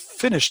that I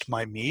finished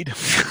my mead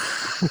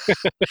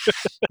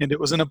and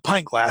it was in a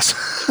pint glass.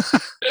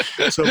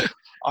 So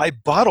I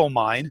bottle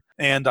mine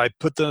and I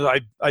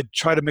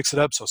try to mix it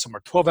up. So some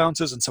are 12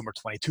 ounces and some are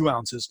 22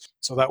 ounces.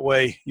 So that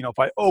way, if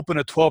I open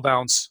a 12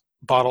 ounce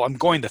bottle, I'm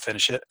going to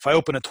finish it. If I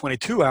open a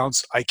 22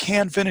 ounce, I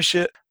can finish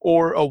it,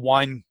 or a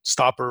wine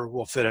stopper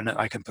will fit in it.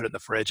 I can put it in the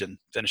fridge and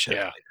finish it.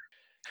 Yeah.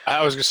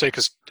 I was going to say,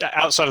 because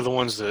outside of the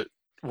ones that,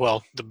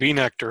 the Bee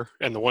Nectar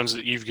and the ones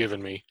that you've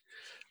given me,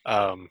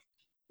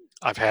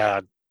 I've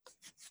had,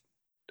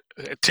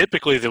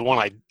 typically the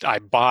one I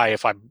buy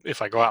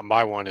if I go out and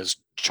buy one is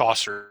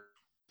Chaucer's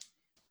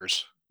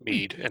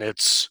mead, and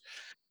it's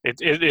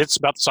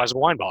about the size of a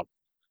wine bottle.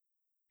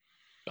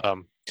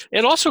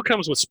 It also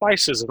comes with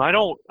spices, and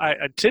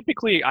I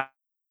typically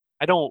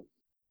don't,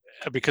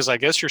 because I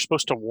guess you're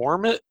supposed to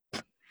warm it.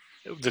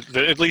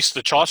 At least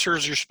the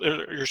Chaucer's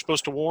you're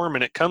supposed to warm,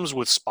 and it comes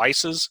with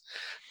spices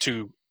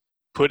to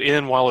put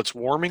in while it's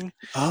warming.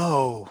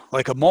 Oh,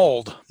 like a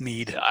mulled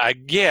mead.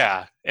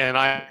 Yeah, and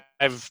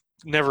I've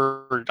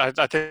never.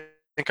 I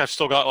think I've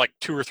still got like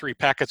 2 or 3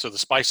 packets of the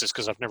spices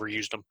because I've never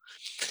used them.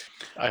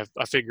 I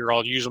figure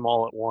I'll use them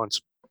all at once.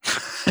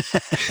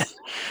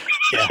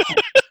 Yeah.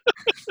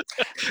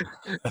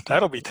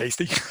 That'll be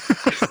tasty.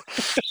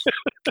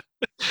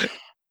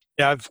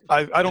 Yeah,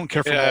 I don't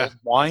care for mulled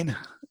wine.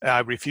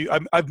 I refuse.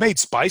 I've made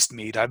spiced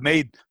mead. I've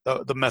made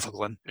the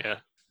methylene. Yeah.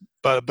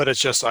 But it's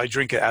just I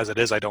drink it as it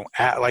is. I don't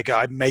add,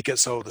 I make it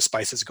so the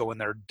spices go in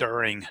there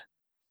during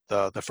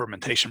the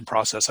fermentation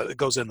process. It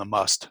goes in the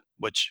must,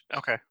 which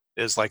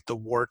is like the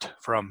wort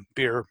from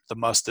beer. The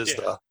must is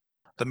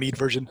the mead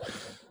version.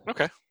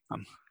 Okay.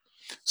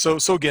 So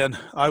again,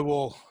 I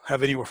will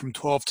have anywhere from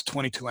 12 to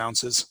 22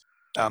 ounces.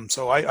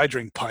 So I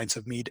drink pints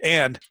of mead,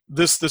 and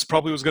this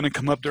probably was going to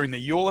come up during the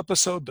Yule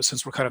episode, but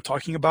since we're kind of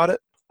talking about it,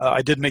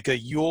 I did make a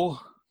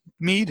Yule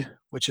mead,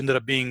 which ended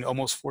up being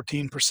almost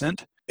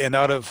 14%. And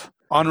out of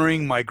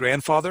honoring my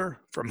grandfather,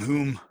 from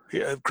whom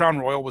Crown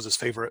Royal was his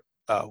favorite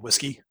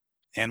whiskey,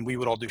 and we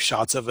would all do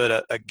shots of it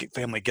at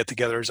family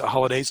get-togethers at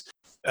holidays.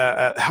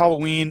 At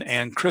Halloween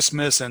and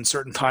Christmas and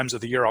certain times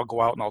of the year, I'll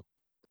go out and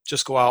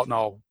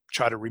I'll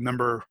try to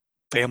remember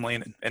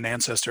family and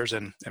ancestors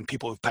and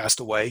people who've passed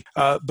away.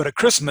 But at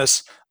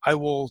Christmas, I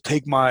will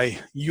take my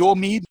Yule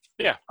mead,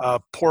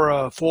 pour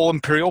a full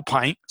imperial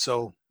pint.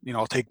 So,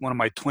 I'll take one of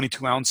my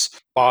 22-ounce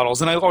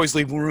bottles, and I always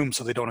leave room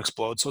so they don't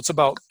explode. So it's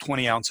about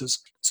 20 ounces.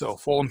 So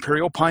full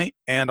imperial pint,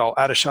 and I'll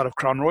add a shot of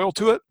Crown Royal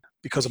to it.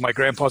 Because of my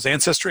grandpa's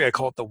ancestry, I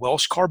call it the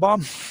Welsh car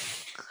bomb.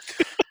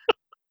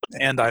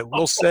 And I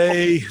will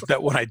say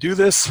that when I do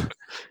this,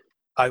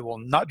 I will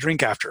not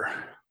drink after,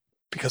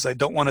 because I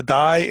don't want to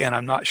die, and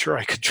I'm not sure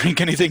I could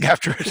drink anything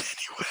after it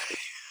anyway.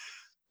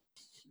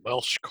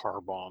 Welsh car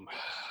bomb.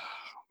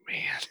 Oh,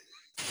 man.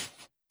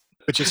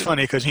 Which is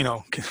funny because,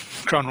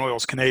 Crown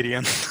Royal's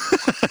Canadian.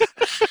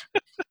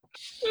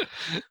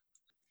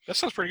 That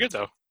sounds pretty good,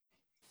 though.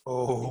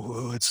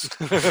 Oh, it's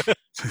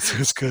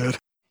good.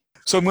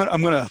 So I'm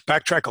gonna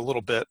backtrack a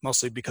little bit,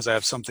 mostly because I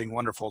have something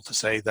wonderful to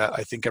say that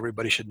I think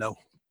everybody should know.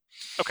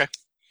 Okay.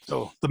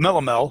 So the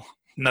Melomel,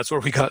 and that's where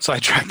we got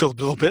sidetracked a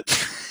little bit.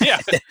 Yeah.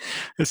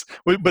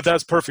 But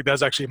that's perfect.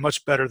 That's actually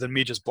much better than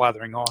me just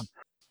blathering on.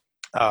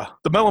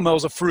 The Melomel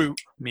is a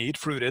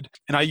fruited,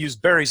 and I use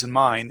berries in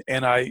mine,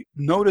 and I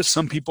notice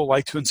some people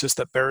like to insist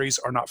that berries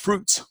are not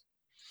fruits.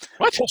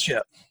 What?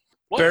 Bullshit.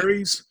 What?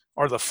 Berries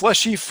are the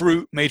fleshy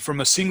fruit made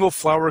from a single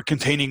flower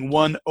containing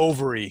one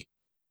ovary.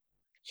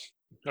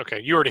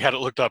 Okay, you already had it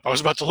looked up. I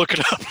was about to look it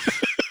up.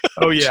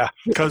 Oh, yeah,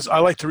 because I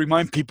like to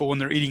remind people when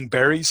they're eating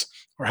berries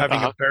or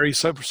having a berry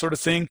sort of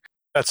thing,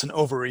 that's an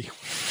ovary.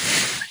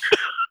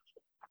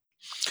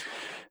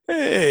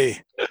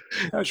 Hey,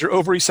 how's your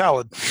ovary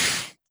salad?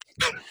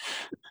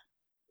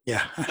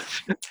 Yeah.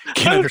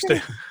 Can't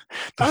understand.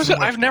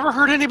 I've never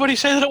heard anybody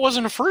say that it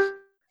wasn't a fruit.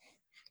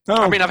 No.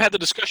 I mean, I've had the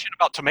discussion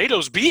about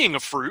tomatoes being a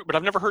fruit, but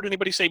I've never heard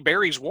anybody say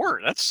berries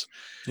weren't.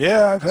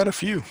 Yeah, I've had a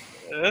few.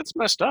 That's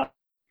messed up.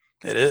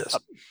 It is.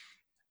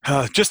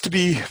 Just to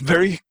be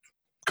very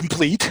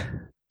complete,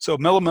 so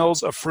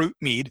Melomel's a fruit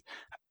mead.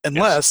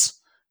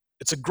 Unless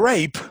it's a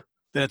grape,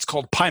 then it's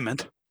called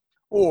Pyment.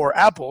 Or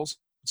apples,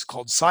 it's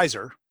called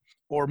Sizer.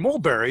 Or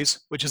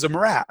mulberries, which is a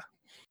Marat.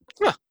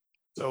 Huh.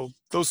 So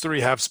those three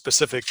have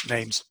specific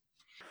names.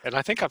 And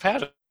I think I've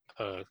had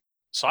a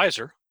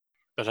Sizer,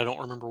 but I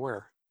don't remember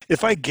where.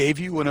 If I gave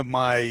you one of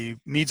my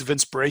meads of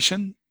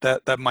inspiration,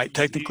 that might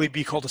technically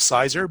be called a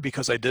Sizer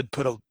because I did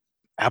put an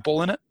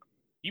apple in it.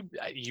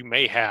 You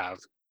may have.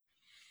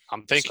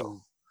 I'm thinking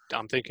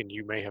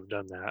you may have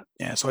done that.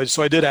 Yeah,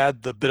 so I did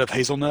add the bit of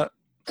hazelnut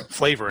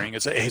flavoring.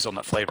 It's a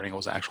hazelnut flavoring. It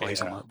was actual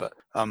hazelnut, but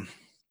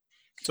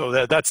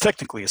so that's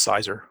technically a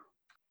Sizer.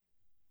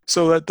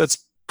 So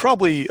that's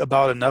probably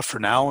about enough for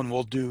now, and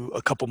we'll do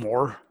a couple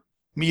more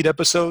mead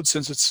episodes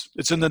since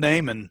it's in the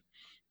name, and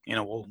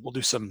we'll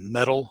do some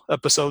metal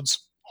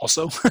episodes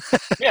also.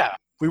 Yeah,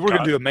 we were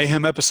going to do a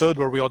mayhem episode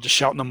where we all just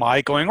shout in the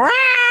mic going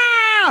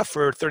 "Rah!"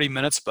 for 30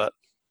 minutes, but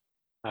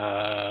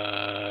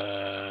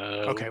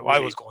okay, well, I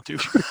was going to.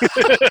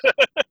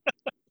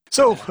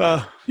 So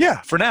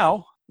for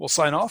now we'll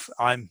sign off.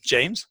 I'm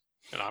James,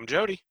 and I'm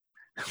Jody.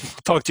 We'll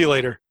talk to you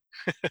later.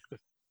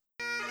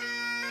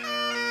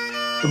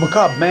 The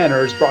Macabre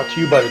Manor is brought to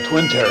you by the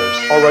Twin Terrors.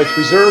 All rights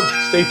reserved.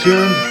 Stay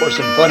tuned for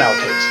some fun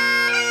outtakes.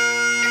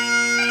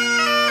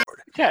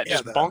 Yeah, it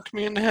just bonked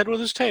me in the head with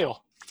his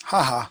tail.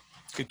 Haha.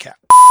 Good cat.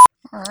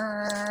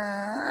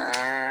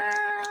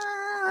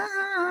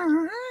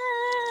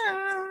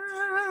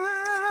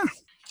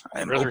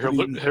 I'd rather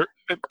hear.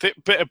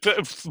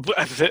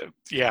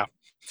 Yeah.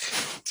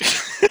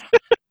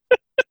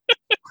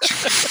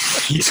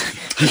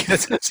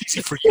 It's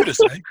easy for you to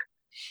say.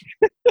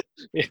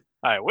 Yeah,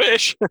 I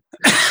wish.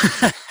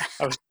 I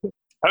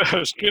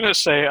was gonna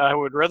say I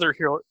would rather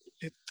hear.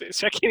 I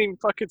can't even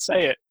fucking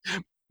say it.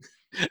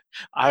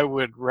 I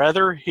would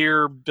rather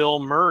hear Bill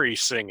Murray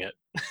sing it.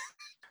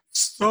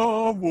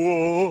 Star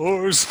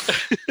Wars.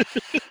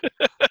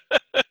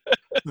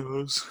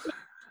 Those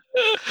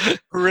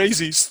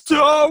crazy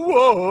Star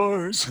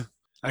Wars.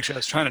 Actually, I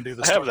was trying to do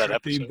the Star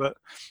Trek theme, but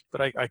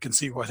I can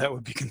see why that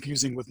would be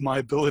confusing with my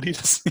ability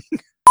to sing.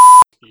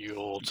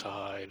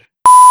 Yuletide.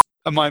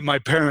 My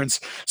parents,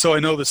 so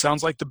I know this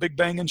sounds like the Big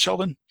Bang in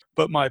Sheldon,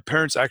 but my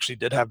parents actually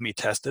did have me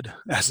tested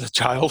as a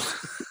child.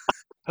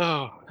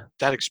 Oh,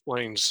 that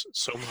explains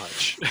so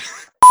much.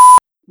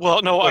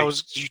 Well, no,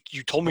 wait.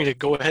 You told me to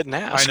go ahead and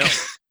ask. I know.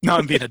 No,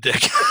 I'm being a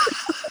dick.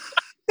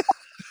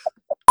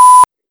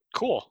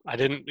 Cool. I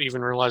didn't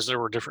even realize there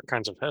were different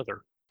kinds of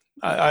heather.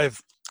 I've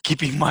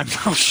keeping my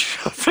mouth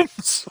shut from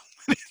so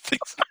many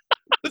things.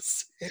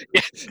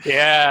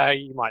 Yeah,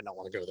 you might not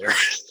want to go there.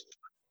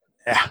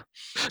 Yeah,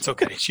 it's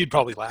okay. She'd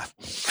probably laugh.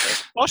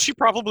 Well, she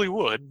probably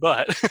would,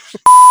 but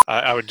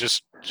I would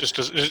just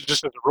as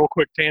a real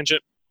quick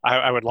tangent,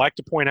 I would like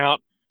to point out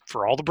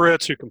for all the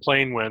Brits who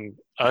complain when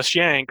us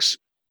Yanks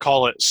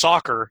call it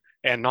soccer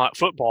and not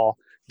football,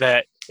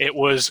 that it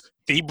was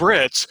the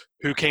Brits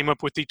who came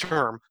up with the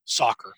term soccer.